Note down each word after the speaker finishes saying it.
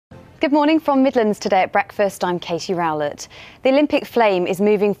Good morning from Midlands today at breakfast. I'm Katie Rowlett. The Olympic flame is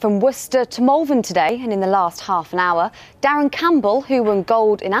moving from Worcester to Malvern today, and in the last half an hour, Darren Campbell, who won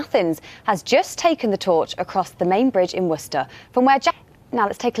gold in Athens, has just taken the torch across the main bridge in Worcester. Now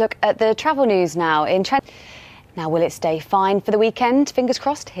let's take a look at the travel news now. Now, will it stay fine for the weekend? Fingers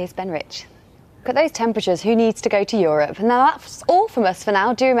crossed. Here's Ben Rich. Look at those temperatures. Who needs to go to Europe? Now, that's all from us for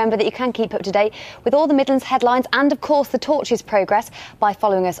now. Do remember that you can keep up to date with all the Midlands headlines and, of course, the Torch's progress by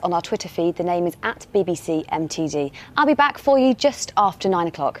following us on our Twitter feed. The name is @BBCMTD. I'll be back for you just after 9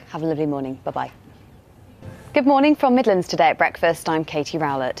 o'clock. Have a lovely morning. Bye-bye. Good morning from Midlands today at breakfast. I'm Katie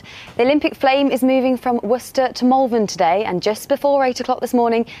Rowlett. The Olympic flame is moving from Worcester to Malvern today, and just before 8 o'clock this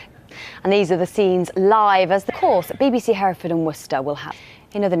morning. And these are the scenes live as the course at BBC Hereford and Worcester will have.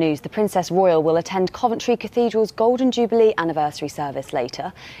 In other news, the Princess Royal will attend Coventry Cathedral's Golden Jubilee anniversary service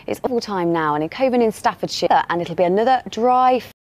later. It's all time now and in Coven in Staffordshire, and it'll be another dry